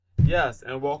Yes,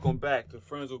 and welcome back to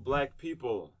Friends with Black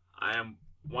People. I am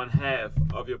one half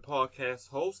of your podcast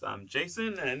host. I'm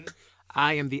Jason, and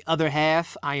I am the other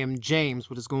half. I am James.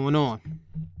 What is going on?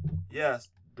 yes,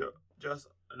 just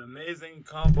an amazing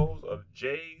combos of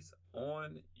J's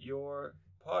on your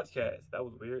podcast. That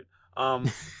was weird.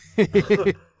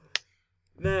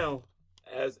 Now,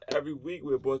 as every week,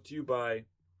 we're brought to you by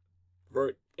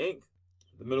Vert Inc.,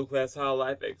 the middle class high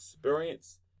life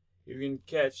experience. You can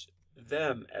catch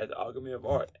them at the Alchemy of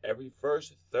Art every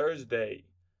first Thursday.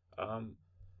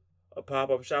 A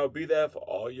pop-up shop will be there for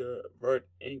all your Vert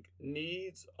Inc.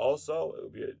 needs. Also, it will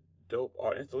be a dope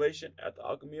art installation at the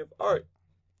Alchemy of Art.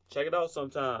 Check it out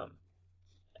sometime.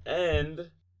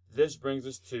 And this brings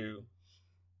us to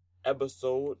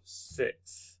episode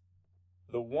 6.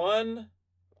 The one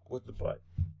with the butt.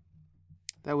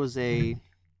 That was a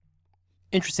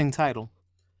interesting title.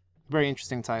 Very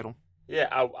interesting title. Yeah,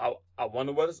 I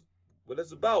wonder what it's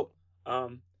about.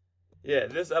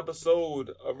 This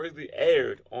episode originally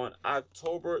aired on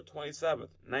October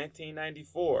 27th,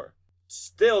 1994.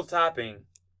 Still topping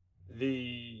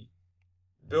the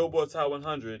Billboard Top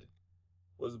 100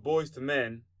 was Boyz II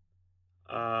Men.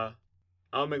 I'll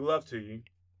Make Love to You.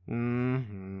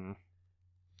 Mm-hmm.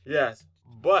 Yes,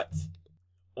 but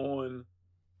on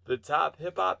the top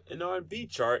hip-hop and R&B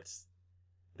charts,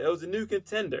 there was a new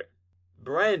contender.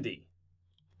 Brandy,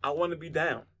 I Want to Be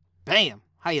Down. Bam!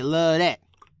 How you love that?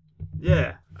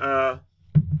 Yeah, a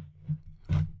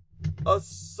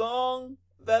song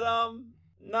that I'm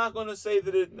not gonna say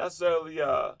that it necessarily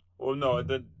it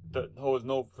holds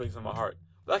no place in my heart.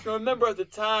 But I can remember at the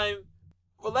time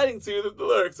relating to the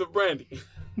lyrics of Brandy.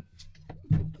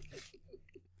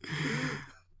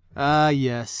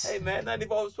 Yes. Hey man,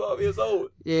 94 was 12 years old.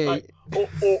 Yeah. Like,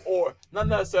 or not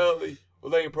necessarily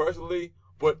relating personally,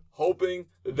 but hoping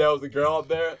that there was a girl out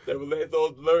there that related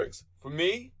those lyrics for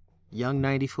me. Young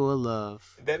 94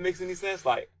 love. If that makes any sense,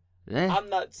 like, Yeah. I'm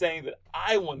not saying that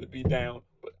I want to be down,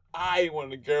 but I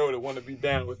want a girl that want to be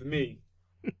down with me.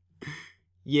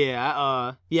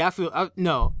 I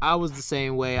was the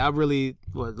same way. I really,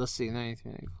 let's see,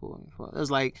 1994. It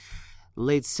was like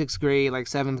late 6th grade, like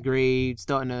 7th grade,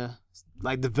 starting to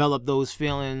like develop those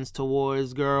feelings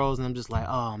towards girls, and I'm just like,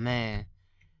 oh man.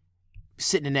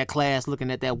 Sitting in that class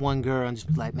looking at that one girl and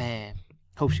just like, man,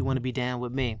 hope she want to be down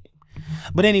with me.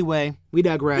 But anyway, we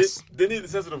digress. Didn't need the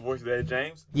sensitive voice there,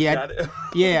 James. Yeah,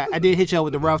 yeah, I did hit y'all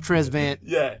with the Ralph Tresvant.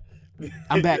 Yeah.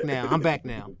 I'm back now.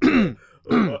 A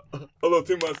little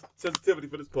too much sensitivity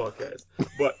for this podcast.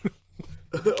 But,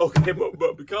 okay,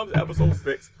 but becomes episode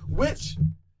 6, which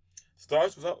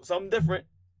starts with something different.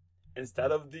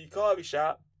 Instead of the coffee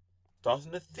shop, starts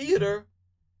in the theater.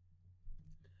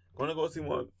 Gonna go see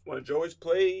one of Joey's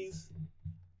plays.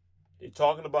 He's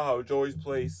talking about how Joey's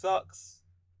play sucks.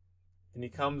 And he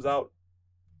comes out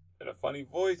in a funny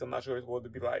voice. I'm not sure he's supposed to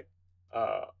be like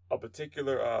a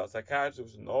particular psychiatrist we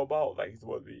should know about. Like he's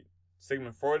supposed to be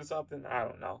Sigmund Freud or something. I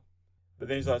don't know. But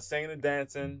then he starts singing and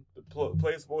dancing. The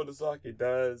play's supposed to suck. It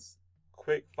does.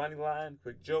 Quick, funny line,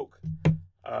 quick joke.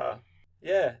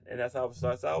 And that's how it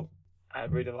starts out. I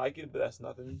really like it, but that's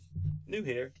nothing new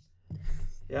here.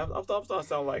 Yeah, I'm starting to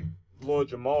sound like Lord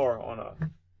Jamar on a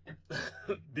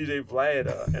DJ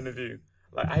Vlad interview.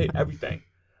 Like, I hate everything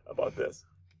about this.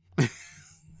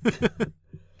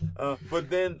 But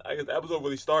then, I guess the episode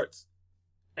really starts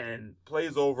and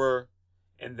plays over,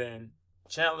 and then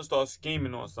Chandler starts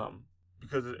scheming on something.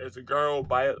 Because it's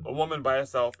a woman by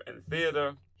herself in the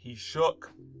theater. He's shook.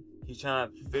 He's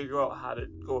trying to figure out how to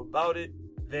go about it.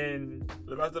 Then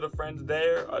the rest of the friends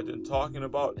there are then talking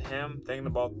about him, thinking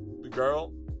about the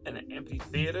girl in an empty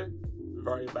theater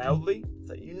very loudly.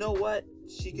 So you know what?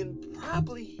 She can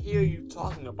probably hear you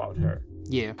talking about her.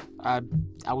 Yeah, I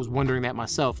was wondering that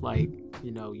myself. Like,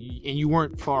 and you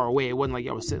weren't far away. It wasn't like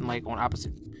y'all was sitting like on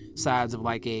opposite sides of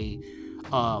like an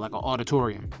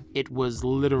auditorium. It was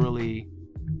literally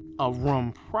a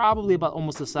room, probably about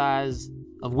almost the size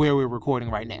of where we're recording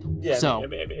right now. Yeah, so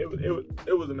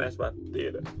it was a match by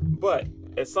theater. But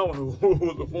as someone who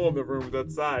was performing in rooms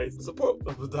that size, support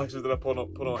the productions that I put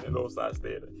on in those size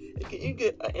theater. You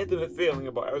get an intimate feeling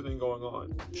about everything going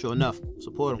on. Sure enough,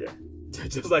 support them. Yeah,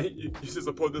 just like you should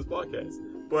support this podcast.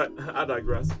 But I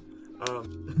digress.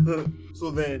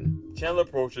 So then Chandler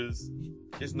approaches,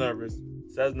 gets nervous,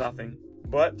 says nothing,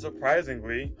 but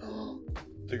surprisingly,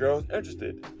 the girl's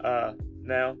interested.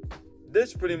 Now,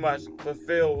 this pretty much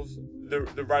fulfills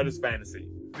the writer's fantasy.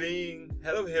 Being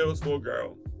head of heels for a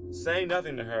girl, saying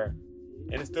nothing to her,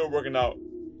 and it's still working out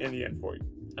in the end for you.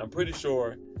 I'm pretty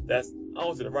sure that's, I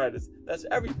don't say the writers, that's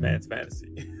every man's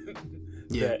fantasy.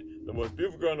 Yeah. That the most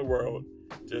beautiful girl in the world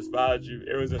just finds you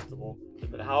irresistible, no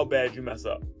matter how bad you mess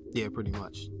up. Yeah, pretty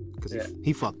much. Because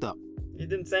he fucked up. He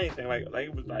didn't say anything. Like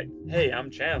it was like, hey, I'm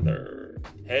Chandler.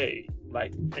 Hey.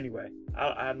 Like, anyway.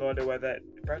 I have no idea where that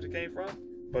pressure came from.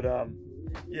 But,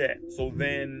 yeah. So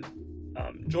then,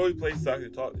 Joey plays sucks.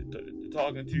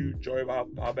 Talking to Joey about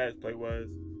how bad his play was.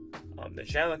 Then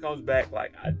Chandler comes back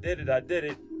like, I did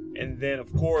it. And then,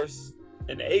 of course,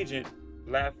 an agent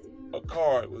left a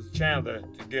card with Chandler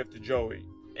to give to Joey,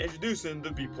 introducing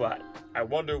the B-plot. I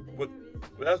wonder what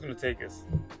that's going to take us.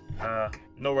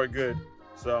 Nowhere good.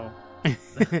 So...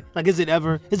 like, is it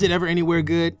ever anywhere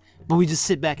good? But we just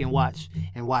sit back and watch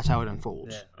how it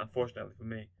unfolds. Yeah, unfortunately for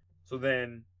me. So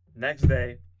then, next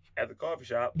day, at the coffee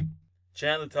shop,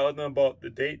 Chandler tells them about the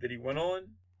date that he went on.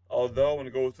 Although, when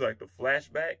it goes to, like, the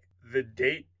flashback, the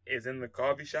date is in the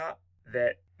coffee shop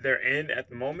that they're in at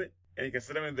the moment. And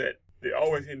considering that they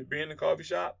always seem to be in the coffee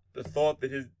shop, the thought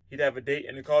that he'd have a date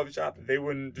in the coffee shop that they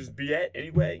wouldn't just be at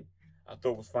anyway, I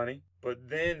thought was funny. But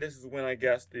then, this is when, I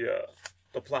guess, the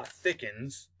plot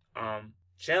thickens.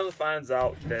 Chandler finds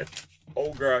out that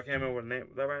old girl, I can't remember what name,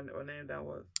 was that right? What name that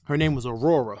was? Her name was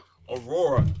Aurora.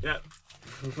 Aurora, yeah.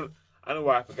 I know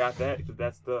why I forgot that, because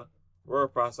that's the word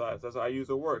process. That's how I use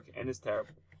it at work, and it's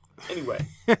terrible. Anyway,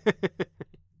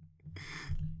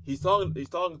 he's talking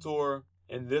to her,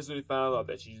 and this is when he found out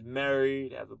that she's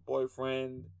married, has a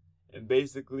boyfriend, and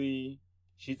basically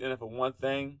she's in it for one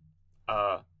thing.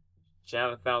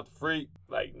 Chandler found the freak,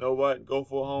 like, know what? Go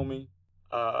for it, homie.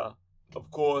 Of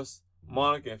course,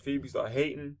 Monica and Phoebe start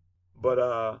hating, but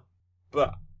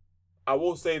I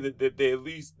will say that they at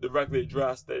least directly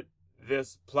address that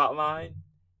this plot line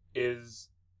is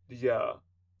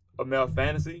a male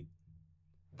fantasy.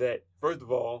 That, first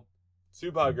of all,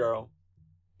 Super Girl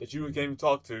that you can't even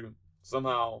talk to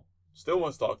somehow still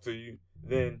wants to talk to you.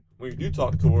 Then when you do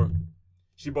talk to her,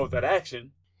 she bought that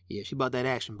action. Yeah, she bought that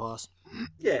action, boss.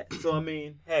 Yeah, so I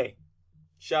mean, hey,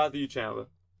 shout out to you, Chandler.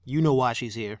 You know why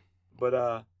she's here.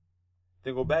 But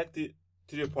then go back to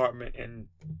the apartment, and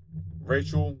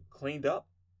Rachel cleaned up,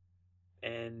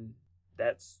 and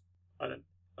that's an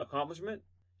accomplishment.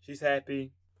 She's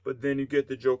happy, but then you get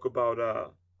the joke about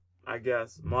I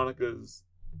guess Monica's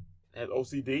has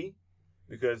O.C.D.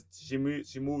 because she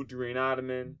moved to Green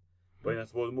Ottoman, but not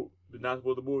supposed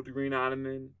to move to Green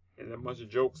Ottoman, and a bunch of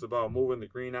jokes about moving to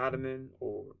Green Ottoman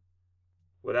or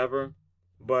whatever.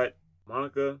 But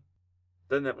Monica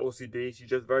doesn't have O.C.D. She's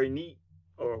just very neat,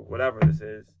 or whatever this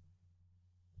is.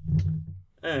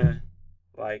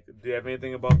 Like, do you have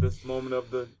anything about this moment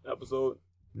of the episode?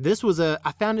 This was I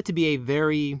found it to be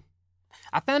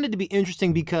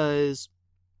interesting because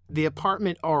the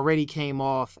apartment already came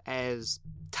off as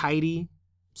tidy.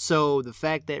 So the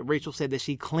fact that Rachel said that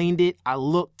she cleaned it,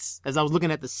 as I was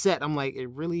looking at the set, I'm like, it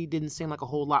really didn't seem like a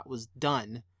whole lot was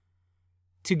done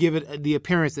to give it the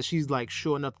appearance that she's like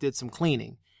sure enough did some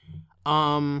cleaning.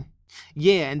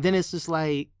 Yeah, and then it's just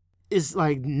like, it's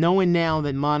like knowing now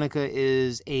that Monica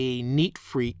is a neat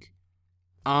freak.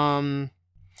 I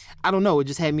don't know. It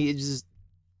just had me.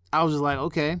 I was just like,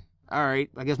 okay, all right.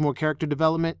 I guess more character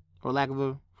development, for lack of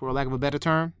a better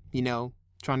term. You know,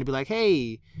 trying to be like,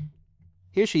 hey,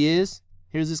 here she is.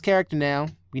 Here's this character now.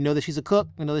 We know that she's a cook.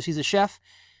 We know that she's a chef.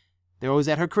 They're always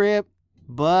at her crib,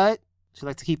 but she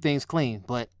likes to keep things clean.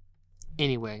 But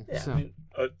anyway, yeah, so I mean,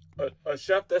 a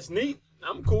chef that's neat,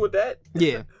 I'm cool with that.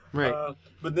 Yeah, right.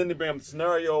 But then they bring up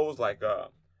scenarios like a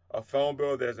phone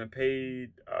bill that isn't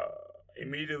paid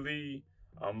immediately,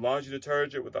 laundry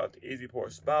detergent without the easy pour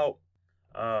spout,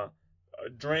 a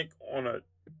drink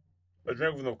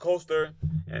with no coaster,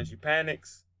 and she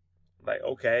panics. Like,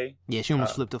 okay. Yeah, she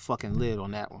almost flipped a fucking lid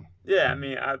on that one. Yeah, I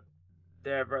mean,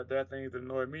 there are things that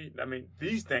annoy me. I mean,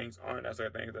 these things aren't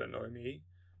necessarily things that annoy me,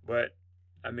 but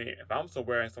I mean, if I'm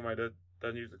somewhere and somebody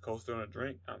doesn't use a coaster on a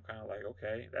drink, I'm kind of like,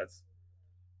 okay, that's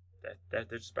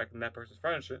disrespecting that person's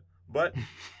furniture. But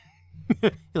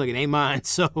you're like, it ain't mine.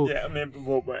 So yeah, I mean,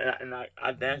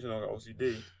 I damn sure don't got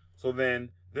OCD. So then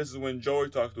this is when Joey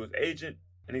talks to his agent,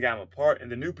 and he got him a part in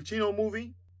the new Pacino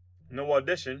movie. No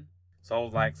audition. So I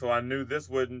was like, so I knew this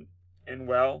wouldn't end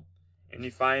well, and you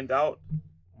find out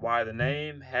why the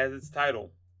name has its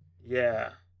title.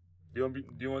 Yeah. Do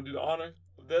you want to do the honor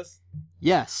of this?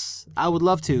 Yes, I would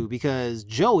love to, because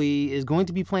Joey is going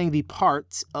to be playing the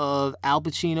part of Al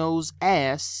Pacino's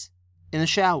ass in the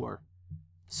shower.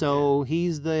 So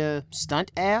he's the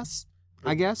stunt ass,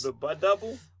 I guess. The butt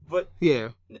double? But yeah.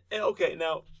 Okay,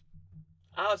 now,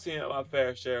 I've seen my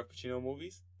fair share of Pacino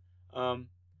movies.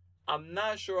 I'm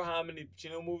not sure how many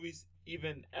Pacino movies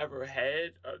even ever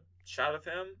had a shot of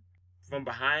him from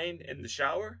behind in the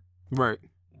shower. Right.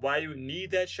 Why you would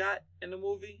need that shot in the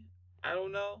movie, I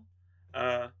don't know.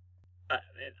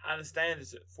 I understand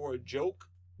it's for a joke,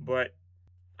 but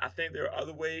I think there are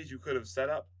other ways you could have set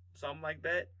up something like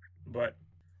that. But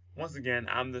once again,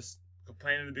 I'm just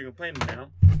complaining to be complaining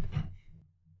now.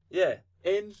 Yeah,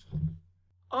 and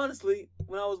honestly,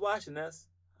 when I was watching this,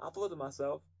 I thought to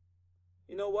myself,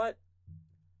 you know what?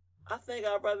 I think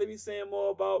I'd rather be saying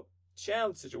more about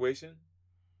Chandler's situation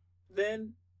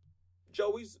than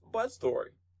Joey's butt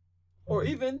story. Or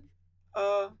even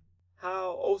how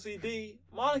O.C.D.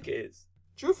 Monica is.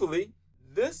 Truthfully,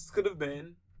 this could have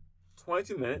been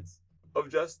 22 minutes of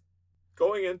just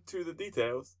going into the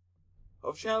details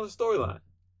of Chandler's storyline.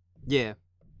 Yeah,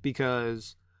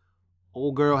 because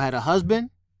old girl had a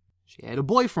husband, she had a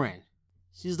boyfriend.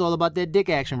 She's all about that dick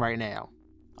action right now.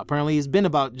 Apparently it's been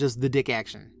about just the dick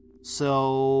action.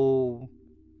 So,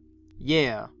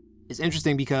 yeah, it's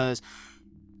interesting because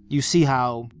you see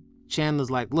how Chandler's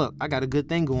like, look, I got a good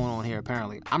thing going on here,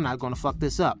 apparently. I'm not going to fuck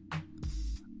this up.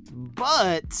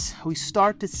 But we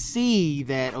start to see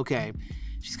that, okay,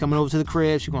 she's coming over to the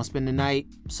crib. She's going to spend the night.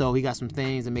 So he got some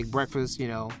things to make breakfast,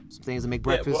 some things to make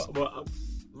breakfast. Yeah, well,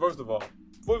 first of all,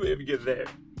 before we even get there,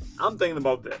 I'm thinking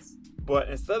about this. But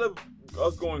instead of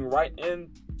us going right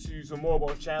into some more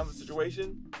about Chandler's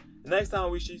situation, the next time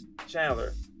we see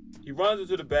Chandler, he runs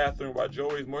into the bathroom while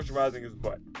Joey's moisturizing his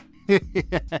butt.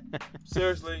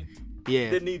 Seriously, yeah,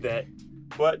 didn't need that.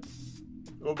 But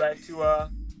go back to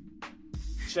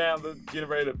Chandler getting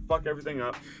ready to fuck everything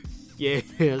up.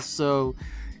 Yeah, so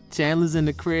Chandler's in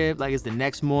the crib like it's the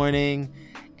next morning,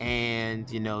 and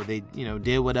they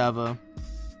did whatever.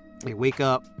 They wake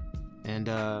up, and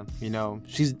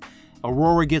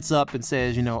Aurora gets up and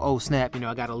says, oh snap,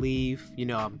 I gotta leave,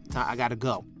 I gotta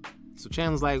go. So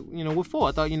Chandler's like, what for?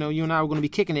 I thought, you and I were gonna be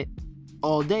kicking it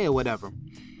all day or whatever.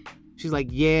 She's like,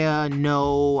 yeah,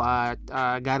 no, I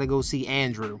gotta go see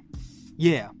Andrew.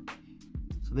 Yeah.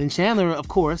 So then Chandler, of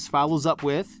course, follows up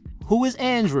with, who is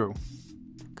Andrew?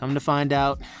 Come to find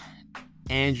out,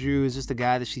 Andrew is just the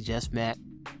guy that she just met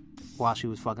while she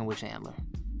was fucking with Chandler.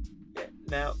 Yeah,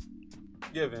 now,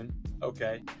 given,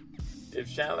 okay,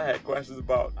 if Chandler had questions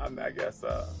about, I guess,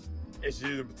 is she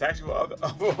using protection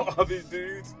of all these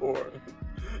dudes, or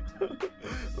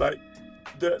like,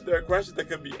 there are questions that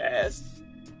could be asked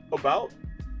about,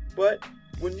 but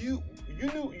when you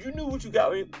knew what you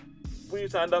got when you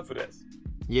signed up for this.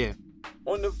 Yeah.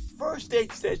 On the first day,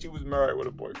 she said she was married with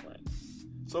a boyfriend.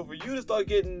 So for you to start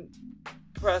getting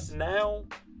pressed now,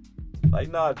 like,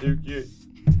 nah, Duke,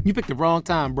 you picked the wrong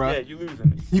time, bro. Yeah, you losing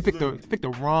me. You picked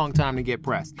the wrong time to get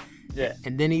pressed. Yeah.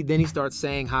 And then he starts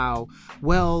saying how,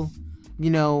 well,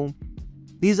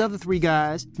 these other three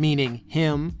guys, meaning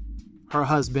him, her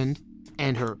husband,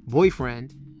 and her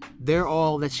boyfriend, they're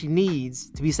all that she needs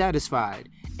to be satisfied.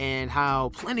 And how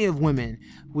plenty of women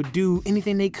would do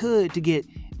anything they could to get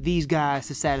these guys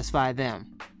to satisfy them.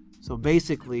 So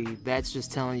basically, that's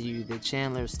just telling you that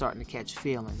Chandler is starting to catch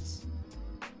feelings.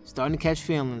 Starting to catch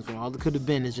feelings when all it could have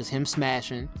been is just him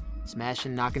smashing,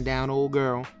 knocking down old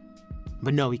girl.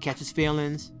 But no, he catches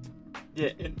feelings. Yeah,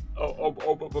 and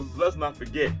but let's not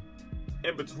forget,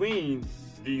 in between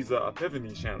these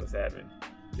epiphanies Chandler's having,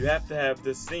 you have to have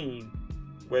this scene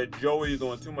where Joey is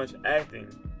doing too much acting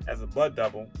as a butt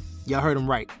double. Y'all heard him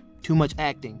right. Too much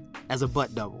acting as a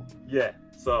butt double. Yeah,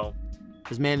 so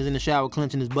this man is in the shower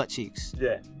clenching his butt cheeks.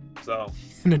 Yeah, so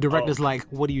and the director's like,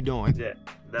 "What are you doing?" Yeah,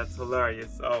 that's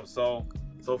hilarious. Oh, so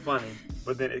funny.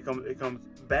 But then it comes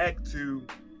back to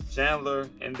Chandler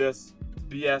and this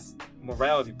BS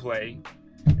morality play.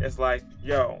 It's like,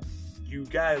 yo, you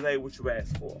guys ain't what you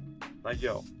asked for. Like,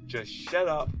 yo, just shut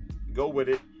up, go with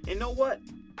it. And you know what?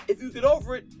 If you get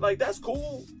over it, like, that's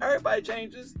cool. Everybody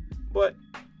changes, but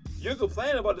you're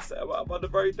complaining about the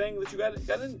very thing that you got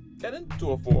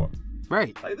into it for.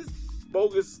 Right. Like, this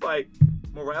bogus, like,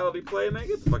 morality play, man.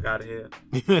 Get the fuck out of here.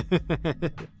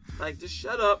 Like, just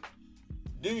shut up,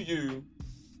 do you,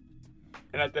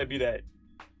 and let that be that.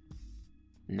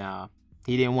 Nah,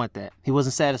 he didn't want that. He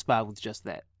wasn't satisfied with just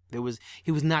that. He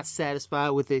was not satisfied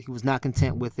with it. He was not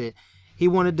content with it. He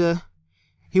wanted to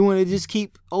just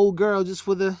keep old girl just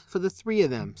for the three of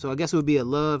them. So I guess it would be a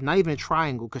love, not even a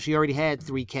triangle, because she already had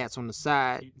three cats on the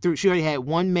side. She already had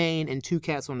one main and two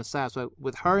cats on the side. So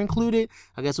with her included,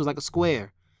 I guess it was like a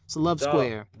square. It's a love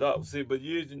square. See, but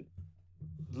using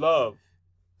love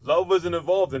wasn't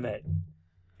involved in that,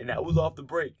 and that was off the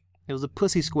break. It was a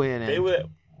pussy square then. They were,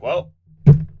 well,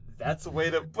 that's the way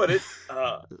to put it.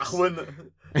 I wouldn't.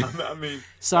 I mean,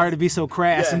 sorry to be so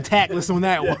crass and tactless on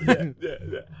that one.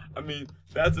 Yeah. I mean,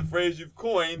 that's a phrase you've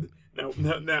coined.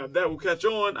 Now that will catch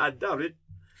on. I doubt it,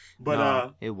 but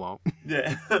no, it won't.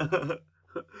 Yeah.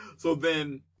 So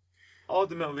then,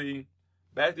 ultimately,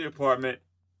 back to the apartment.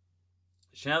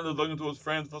 Chandler looking to his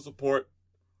friends for support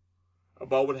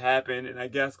about what happened, and I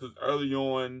guess because early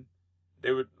on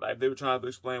they were trying to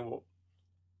explain, well,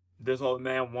 this is all a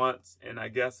man wants, and I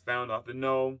guess found out that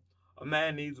no, a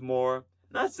man needs more.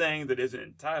 Not saying that isn't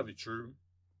entirely true,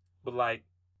 but like,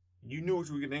 you knew what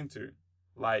you were getting into.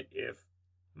 Like, if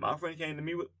my friend came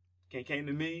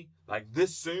to me like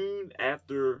this soon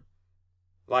after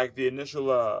like the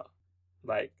initial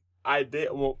like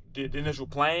idea, well, the initial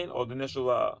plan or the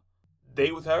initial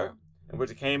date with her, in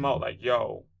which it came out like,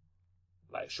 yo,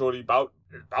 like shorty about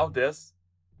this,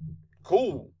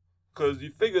 cool, because you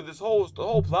figure the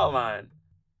whole plot line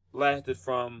lasted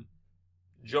from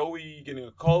Joey getting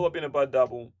a call up in a butt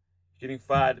double, getting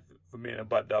fired for being a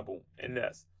butt double, and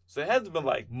this. So it hasn't been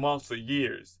like months or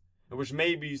years, in which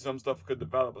maybe some stuff could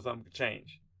develop or something could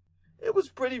change. It was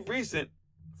pretty recent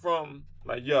from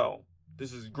like, yo,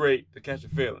 this is great to catch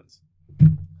your feelings.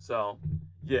 So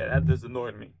yeah, that just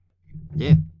annoyed me.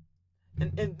 Yeah.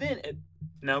 And then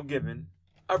now given,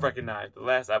 I recognize the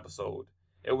last episode,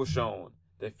 it was shown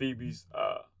that Phoebe's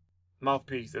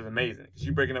mouthpiece is amazing.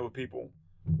 She's breaking up with people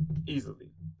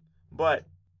easily. But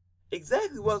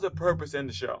exactly what's the purpose in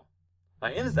the show?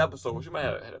 Like in this episode, she might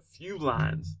have had a few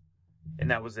lines,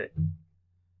 and that was it.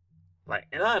 Like,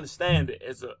 and I understand that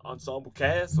it's an ensemble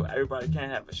cast, so everybody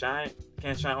can't shine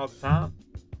all the time.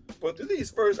 But through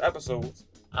these first episodes,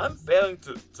 I'm failing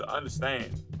to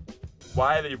understand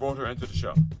why they wrote her into the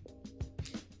show.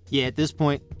 Yeah, at this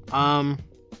point, I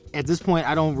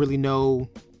don't really know.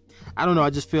 I don't know. I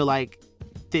just feel like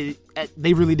they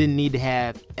really didn't need to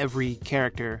have every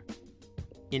character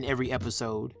in every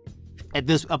episode at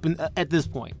this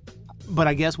point. But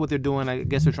I guess what they're doing, I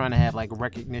guess they're trying to have like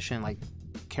recognition, like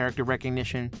character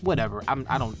recognition, whatever.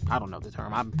 I don't know the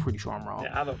term. I'm pretty sure I'm wrong.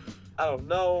 Yeah, I don't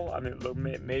know. I mean, look,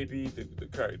 maybe the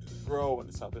characters grow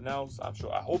into something else. I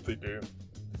hope they do.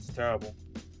 It's terrible.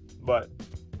 But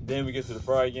then we get to the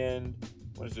very end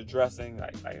when it's addressing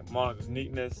like Monica's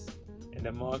neatness, and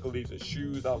then Monica leaves her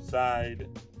shoes outside.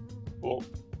 Well,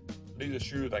 leaves her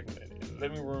shoes like in the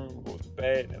living room, goes to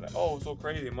bed, and like, oh, it's so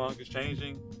crazy, Monica's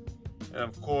changing. And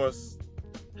of course,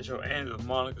 the show ends with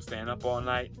Monica staying up all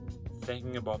night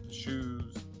thinking about the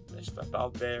shoes that she left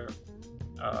out there.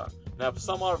 Now, for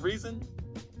some odd reason,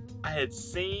 I had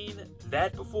seen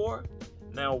that before.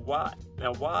 Now, why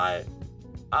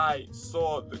I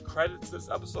saw the credits this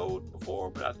episode before,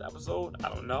 but not the episode, I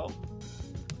don't know.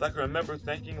 I can remember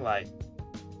thinking like,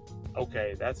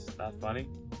 okay, that's not funny,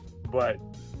 but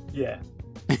yeah.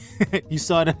 You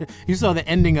saw the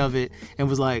ending of it and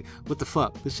was like, what the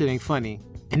fuck? This shit ain't funny.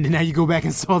 And then now you go back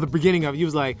and saw the beginning of it. You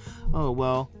was like, oh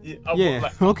well, yeah,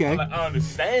 okay. I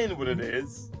understand what it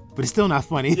is, but it's still not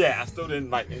funny. Yeah, I still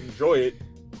didn't like enjoy it.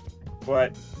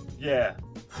 But yeah,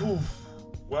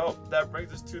 well, that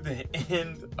brings us to the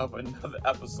end of another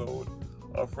episode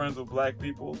of Friends with Black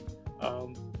People.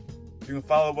 You can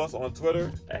follow us on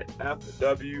Twitter at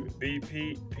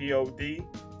FWBPPOD,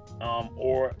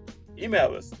 or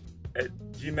email us at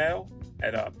Gmail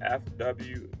at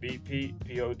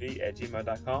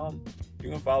FWBPPOD@gmail.com. You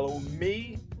can follow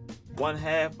me, one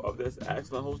half of this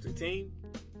excellent hosting team,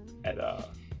 at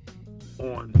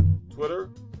on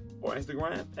Twitter or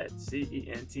Instagram at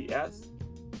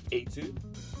CENTS82.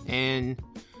 And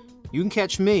you can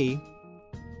catch me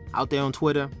out there on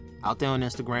Twitter, out there on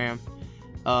Instagram.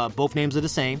 Both names are the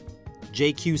same.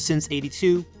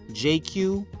 JQSince82,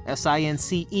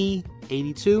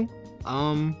 JQSINCE82.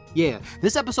 Yeah,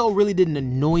 this episode really didn't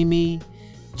annoy me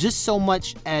just so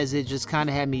much as it just kind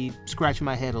of had me scratching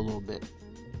my head a little bit.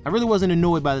 I really wasn't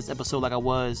annoyed by this episode like I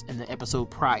was in the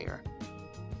episode prior,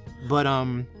 but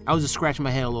I was just scratching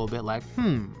my head a little bit like,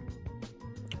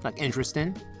 like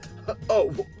interesting.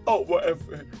 Well, if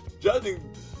judging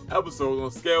episodes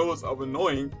on scales of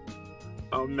annoying,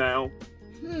 now,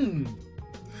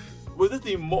 was it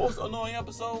the most annoying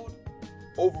episode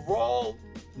overall?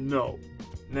 No.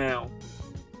 Now,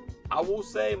 I will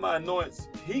say my annoyance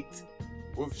peaked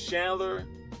with Chandler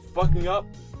fucking up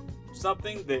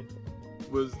something that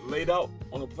was laid out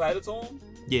on a platter to him.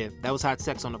 Yeah, that was hot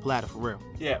sex on the platter, for real.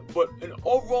 Yeah, but an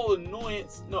overall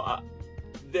annoyance,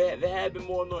 there had been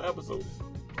more annoying episodes.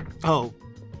 Oh,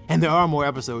 and there are more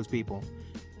episodes, people.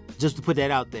 Just to put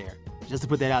that out there.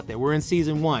 We're in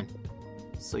season 1,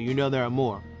 so you know there are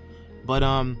more. But,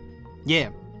 yeah.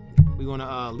 We're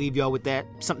gonna leave y'all with that.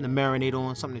 Something to marinate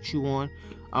on, something to chew on.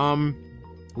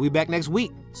 We'll be back next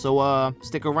week. So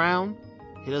stick around,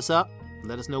 hit us up,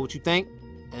 let us know what you think,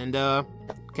 and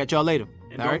catch y'all later.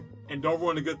 All right? And don't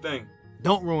ruin a good thing.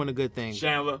 Don't ruin a good thing.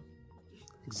 Chandler.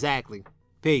 Exactly.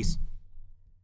 Peace.